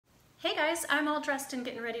Hey guys, I'm all dressed and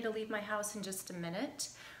getting ready to leave my house in just a minute.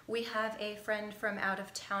 We have a friend from out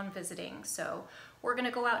of town visiting, so we're gonna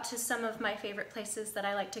go out to some of my favorite places that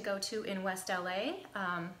I like to go to in West LA.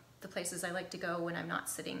 The places I like to go when I'm not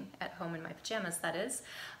sitting at home in my pajamas, that is.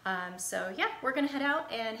 So yeah, we're gonna head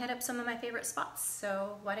out and head up some of my favorite spots.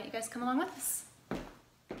 So why don't you guys come along with us?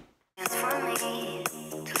 It's for me to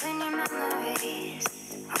win your memories.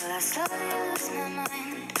 While I slowly lose my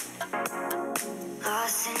mind,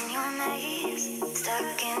 lost in your maze,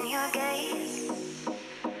 stuck in your gaze.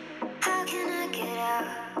 How can I get out?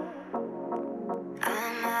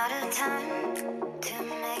 I'm out of time to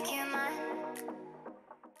make you mine.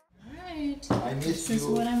 Alright, this is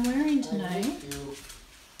what I'm wearing tonight.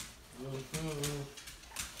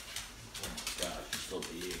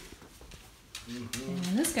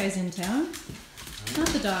 And this guy's in town. Not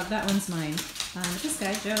the dog, that one's mine. But this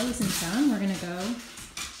guy, Joe, is in town. We're gonna go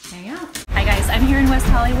hang out. Hi guys, I'm here in West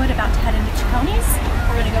Hollywood about to head into Chiconi's.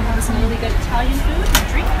 We're gonna go have some really good Italian food and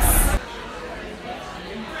drinks.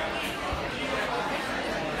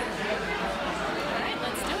 Alright,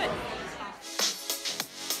 let's do it.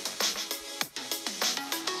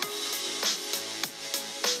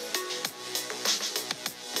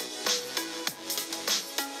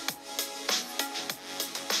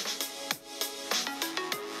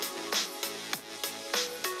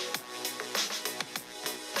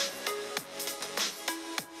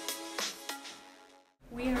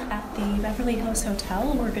 We are at the Beverly Hills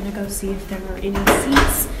Hotel. We're going to go see if there are any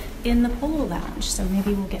seats in the Polo Lounge, so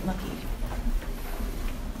maybe we'll get lucky.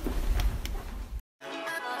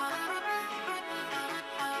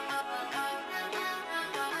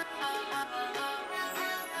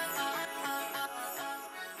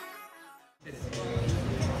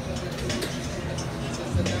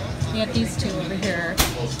 You got these two over here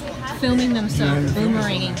filming themselves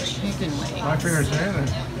boomeranging chicken wings. My favorite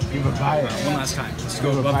thing. Give a bite. One last time. Let's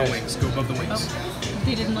go above the wings. Go above the wings. Oh,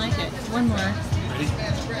 they didn't like it. One more. Ready?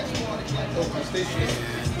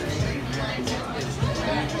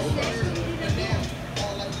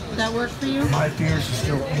 Did that work for you? My fingers are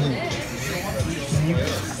still in it.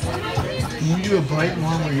 Can you do a blatant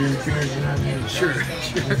one where your fingers are not in it? Sure.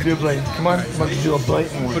 Let's do a blatant. Come on, let's do a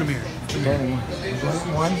blatant one. Put them here.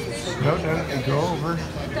 Blatant one. No, and go over.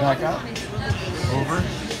 Back up. Over.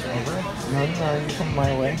 No, you come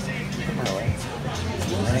my way. Come my way.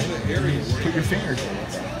 All right. Put your fingers in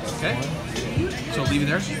it. Okay. So leave it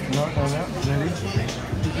there? No. Ready?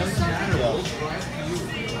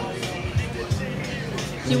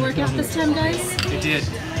 Did it work out this time, guys? It did.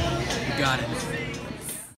 You got it.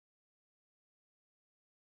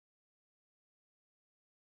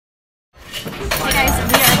 Hey guys,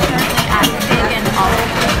 we are currently at Big and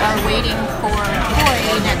Olive. We are waiting for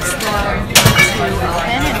Corey next door to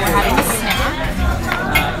open, and we're having a snack.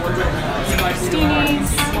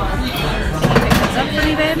 Steenies. Pick those up for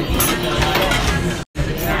me, babe.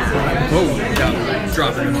 Whoa, without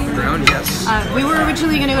dropping it on the ground, yes. We were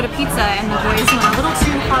originally going to go to pizza, and the boys went a little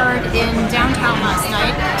too hard in downtown last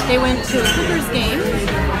night. They went to a Clippers game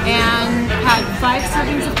and had 5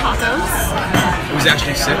 servings of tacos. It was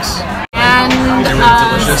actually 6. And they were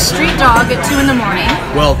delicious. Street dog at 2 in the morning.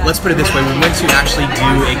 Well, let's put it this way. We went to actually do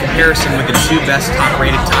a comparison with the 2 best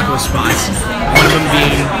top-rated taco spots. One of them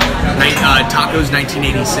being Tacos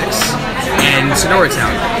 1986 and Sonora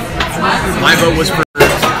Town. My vote was for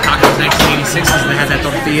Tacos 1986 because they had that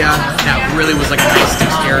tortilla that really was like a nice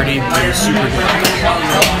dexterity, but it was super good.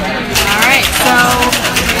 Alright, so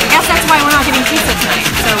I guess that's why we're not getting pizza tonight.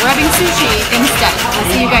 So we're having sushi instead. We'll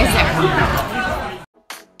see you guys there.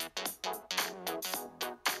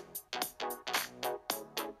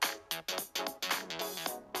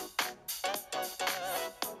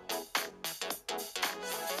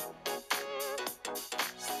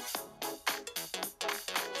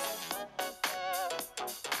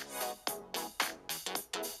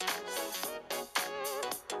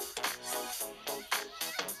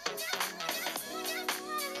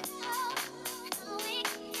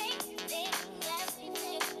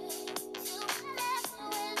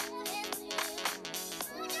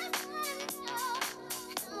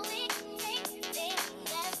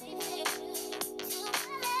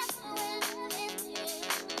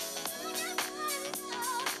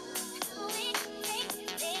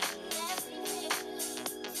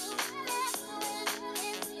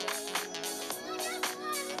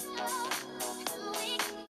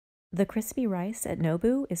 The crispy rice at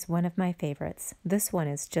Nobu is one of my favorites. This one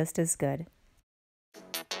is just as good.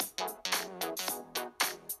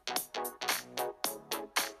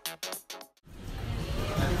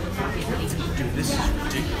 Dude, this is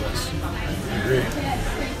ridiculous. I agree.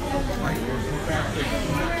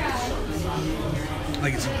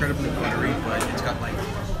 Like it's incredibly buttery, but it's got like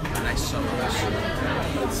a nice softness.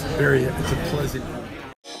 It's a pleasant.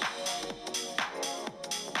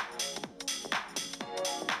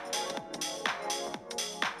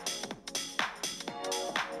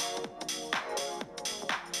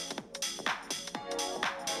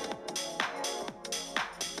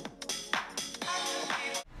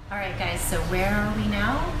 Alright guys, so where are we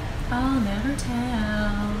now? I'll never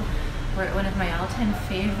tell. We're at one of my all-time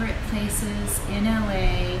favorite places in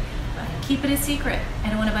LA. Keep it a secret. I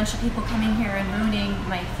don't want a bunch of people coming here and ruining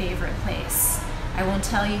my favorite place. I won't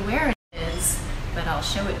tell you where it is, but I'll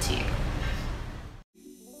show it to you.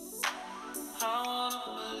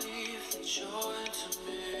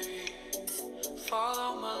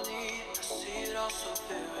 Follow my lead, I see it all so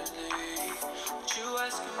vividly. What you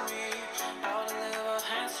asking me, how to live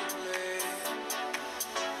handsomely.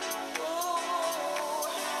 Oh,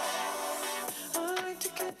 I like to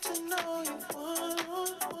get to know you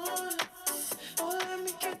one-on-one. Oh, let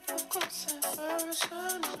me get up close and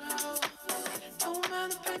personal. Don't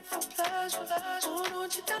mind the painful pleasure, don't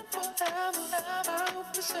hold you down forever. I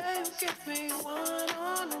hope you say you give me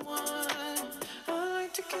one-on-one. I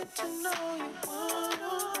like to get to know you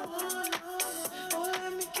one-on-one. Oh,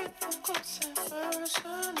 let me get up close and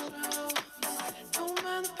personal. Don't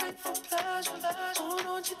mind the painful pleasure, don't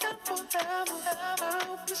hold you down forever. I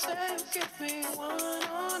hope you say you give me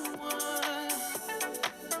one-on-one.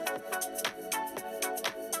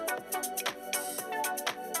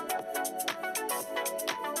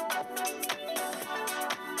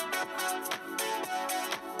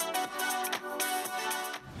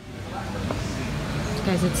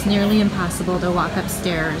 Guys, it's nearly impossible to walk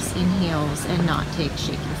upstairs in heels and not take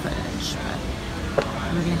shaky footage, but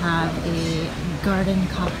we're gonna have a garden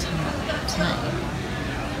cocktail tonight.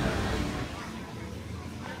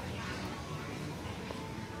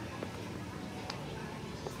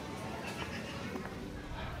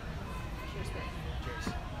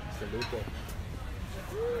 Salute.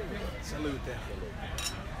 Salute.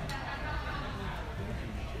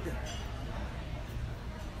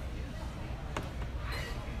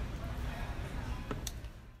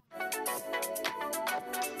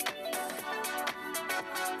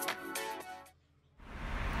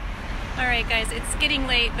 Alright guys, it's getting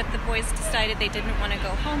late, but the boys decided they didn't want to go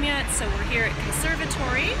home yet, so we're here at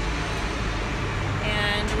Conservatory.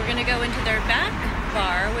 And we're going to go into their back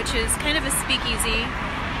bar, which is kind of a speakeasy.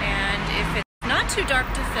 And if it's not too dark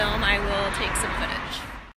to film, I will take some footage.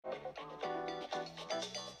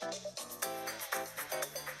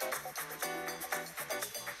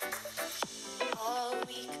 All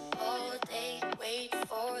week, all day, wait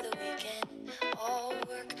for the weekend. All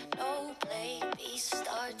work, no play, beats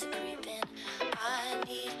start to creep in. I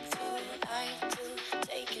need tonight to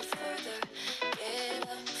take it further. Get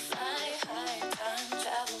up, fly high, time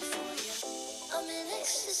travel for you. I'm in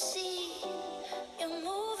ecstasy, you're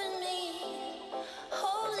moving me,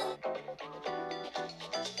 holding.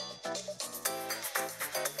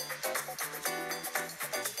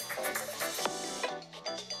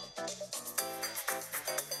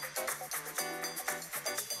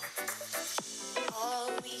 All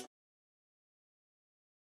week.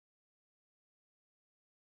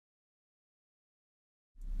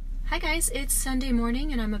 Hi guys, it's Sunday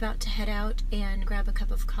morning and I'm about to head out and grab a cup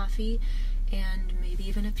of coffee and maybe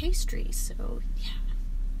even a pastry. So yeah,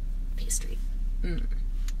 pastry.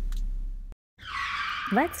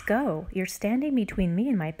 Let's go. You're standing between me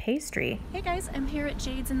and my pastry. Hey guys, I'm here at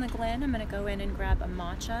Jade's in the Glen. I'm gonna go in and grab a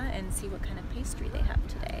matcha and see what kind of pastry they have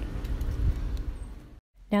today.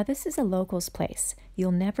 Now this is a locals place.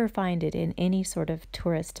 You'll never find it in any sort of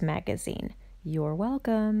tourist magazine. You're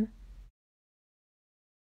welcome.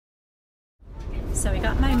 So I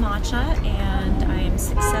got my matcha and I am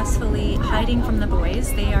successfully hiding from the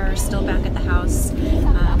boys. They are still back at the house